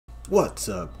What's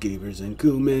up, gamers and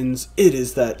goomans? It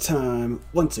is that time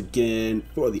once again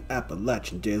for the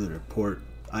Appalachian Daily Report.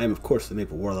 I am, of course, the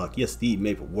Maple Warlock. Yes, the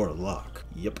Maple Warlock.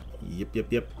 Yep.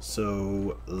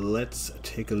 So let's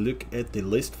take a look at the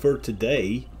list for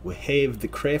today. We have the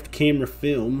craft camera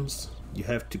films. You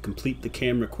have to complete the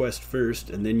camera quest first,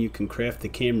 and then you can craft the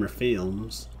camera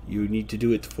films. You need to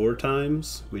do it 4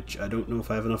 times, which I don't know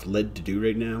if I have enough lead to do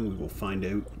right now. We will find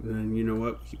out. And you know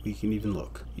what? We can even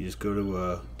look. You just go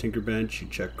to Tinkerbench, you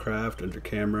check craft under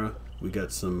camera. We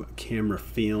got some camera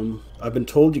film. I've been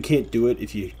told you can't do it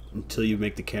until you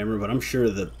make the camera, but I'm sure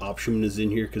the option is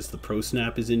in here because the Pro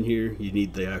Snap is in here. You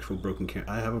need the actual broken camera.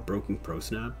 I have a broken Pro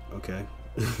Snap. Okay.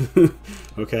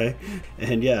 Okay.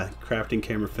 And yeah, crafting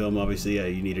camera film, obviously,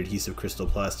 you need adhesive, crystal,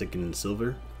 plastic, and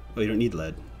silver. Oh, you don't need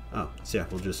lead. Oh, so yeah,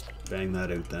 we'll just bang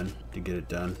that out then to get it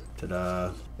done.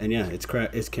 Ta-da! And yeah, it's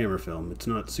camera film. It's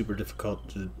not super difficult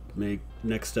to make.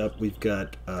 Next up, we've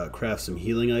got craft some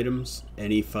healing items.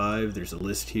 Any 5. There's a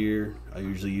list here. I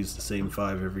usually use the same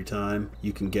 5 every time.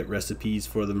 You can get recipes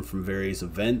for them from various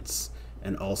events,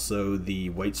 and also the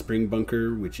White Spring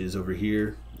Bunker, which is over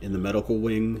here. In the medical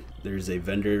wing, there's a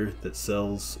vendor that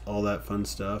sells all that fun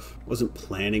stuff. Wasn't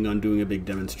planning on doing a big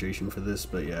demonstration for this,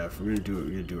 but yeah, if we're gonna do it, we're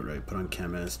gonna do it right. Put on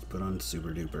chemist, put on super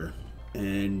duper.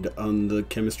 And on the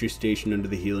chemistry station under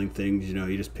the healing things, you know,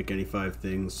 you just pick any 5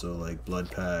 things. So like blood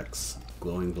packs,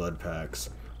 glowing blood packs.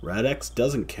 Rad-X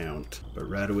doesn't count, but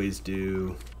Radaways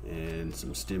do, and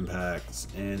some stim packs,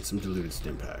 and some diluted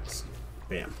stim packs.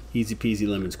 Bam. Easy peasy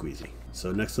lemon squeezy.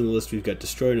 So next on the list we've got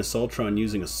destroy an Assaultron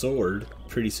using a sword.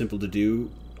 Pretty simple to do.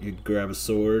 You grab a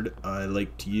sword. I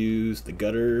like to use the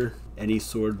gutter. Any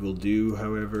sword will do,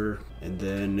 however. And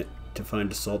then to find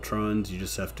Assaultrons, you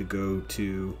just have to go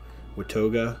to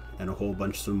Watoga, and a whole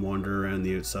bunch of them wander around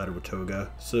the outside of Watoga.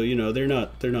 So you know they're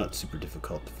not super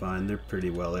difficult to find. They're pretty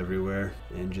well everywhere.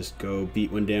 And just go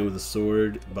beat one down with a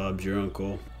sword. Bob's your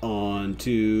uncle. On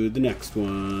to the next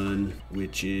one,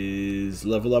 which is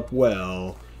level up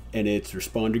well. And it's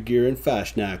responder gear and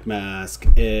Fasnacht mask,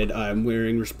 and I'm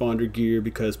wearing responder gear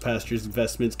because Pastor's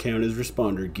investments count as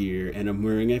responder gear, and I'm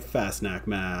wearing a Fasnacht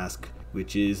mask,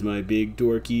 which is my big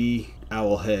dorky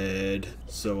owl head.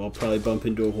 So I'll probably bump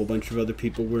into a whole bunch of other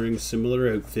people wearing a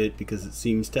similar outfit because it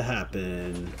seems to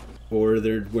happen. Or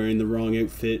they're wearing the wrong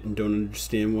outfit and don't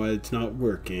understand why it's not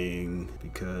working,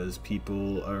 because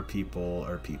people are people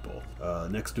are people.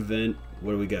 Next event,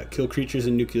 what do we got? Kill creatures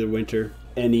in nuclear winter.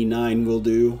 Any 9 will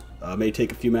do. May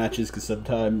take a few matches because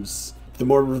sometimes the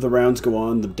more the rounds go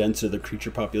on, the denser the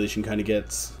creature population kind of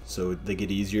gets, so they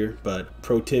get easier. But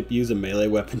pro tip, use a melee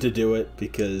weapon to do it,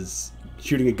 because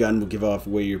shooting a gun will give off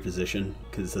away your position,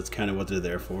 because that's kind of what they're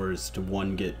there for, is to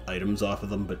 1, get items off of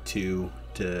them, but 2,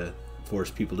 to force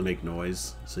people to make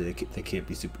noise, so they can't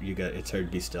be super. It's hard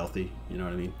to be stealthy. You know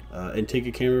what I mean? And take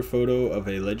a camera photo of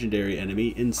a legendary enemy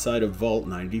inside of Vault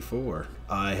 94.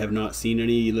 I have not seen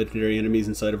any legendary enemies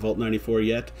inside of Vault 94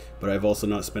 yet, but I've also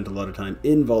not spent a lot of time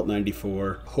in Vault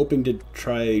 94, hoping to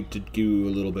try to do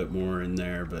a little bit more in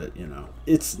there. But you know,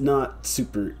 it's not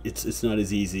super. It's not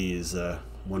as easy as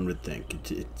one would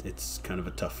think. It's kind of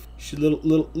a tough,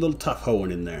 little tough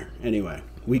hoeing in there. Anyway,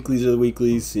 weeklies are the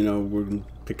weeklies. You know, we're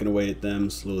picking away at them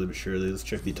slowly but surely. Let's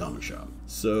check the atomic shop.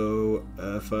 So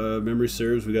if memory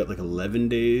serves, we got like 11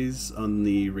 days on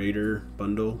the Raider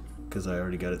bundle, because I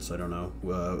already got it, so I don't know.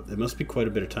 It must be quite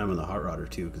a bit of time on the hot rodder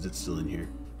too, because it's still in here.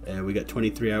 And we got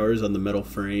 23 hours on the metal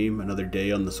frame, another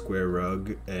day on the square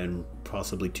rug, and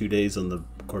possibly 2 days on the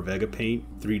Corvega paint,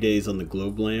 3 days on the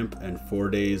globe lamp, and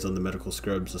 4 days on the medical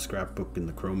scrubs, the scrapbook, and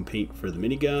the chrome paint for the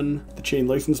minigun. The chain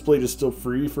license plate is still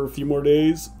free for a few more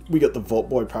days. We got the Vault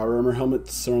Boy power armor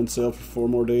helmets are on sale for 4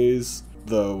 more days.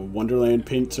 The Wonderland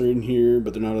paints are in here,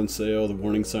 but they're not on sale. The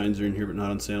warning signs are in here, but not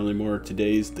on sale anymore.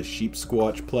 Today's the Sheep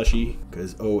Squatch plushie,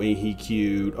 because oh, ain't he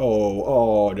cute?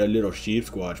 Oh, that little Sheep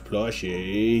Squatch plushie.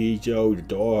 He's so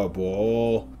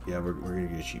adorable. Yeah, we're gonna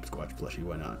get a Sheep Squatch plushie.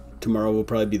 Why not? Tomorrow will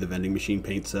probably be the vending machine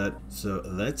paint set, so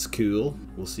that's cool.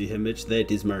 We'll see how much that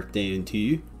is marked down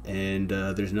to. And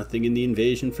there's nothing in the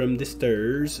invasion from the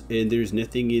stars, and there's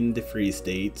nothing in the free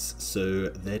states, so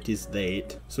that is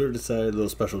that. Sort of decided a little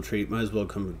special treat, might as well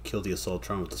come and kill the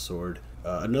Assaultron with the sword.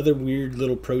 Another weird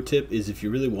little pro tip is if you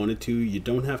really wanted to, you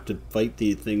don't have to fight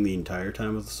the thing the entire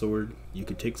time with the sword. You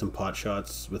could take some pot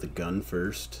shots with a gun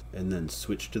first, and then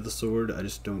switch to the sword. I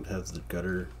just don't have the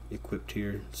gutter equipped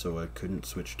here, so I couldn't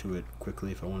switch to it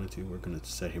quickly if I wanted to. We're going to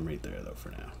set him right there though for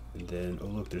now. And then, oh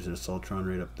look, there's an Assaultron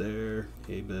right up there.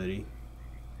 Hey buddy.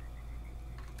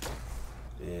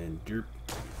 And derp,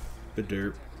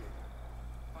 ba-derp.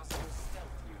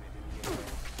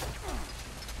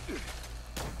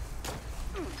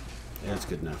 That's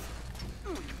good enough.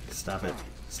 Stop it.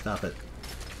 Stop it.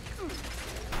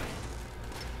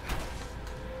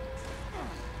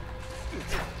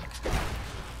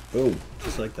 Boom.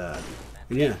 Just like that.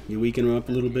 And yeah, you weaken them up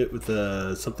a little bit with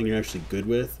something you're actually good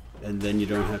with, and then you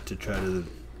don't have to try to,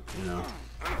 you know,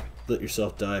 let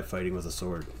yourself die fighting with a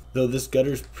sword. Though this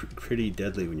gutter's pretty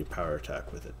deadly when you power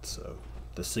attack with it, so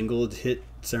the single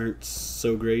hits aren't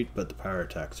so great, but the power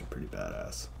attacks are pretty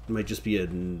badass. It might just be a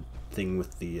thing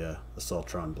with the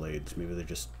Assaultron blades. Maybe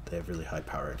they have really high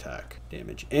power attack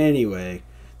damage. Anyway,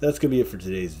 that's gonna be it for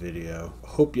today's video.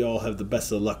 Hope you all have the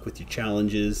best of luck with your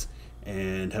challenges,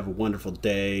 and have a wonderful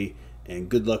day, and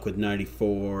good luck with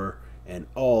 94 and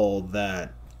all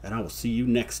that, and I will see you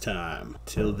next time.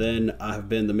 Till then, I have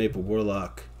been the Maple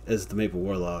Warlock. As the Maple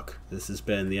Warlock, this has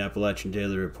been the Appalachian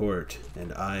Daily Report,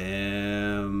 and I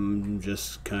am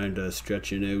just kind of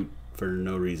stretching out for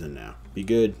no reason now. Be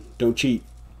good, don't cheat.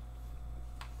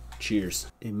 Cheers.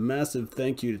 A massive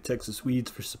thank you to Texas Weeds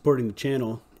for supporting the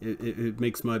channel. It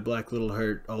makes my black little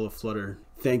heart all aflutter.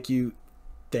 Thank you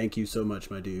so much,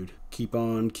 my dude. Keep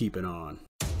on keeping on.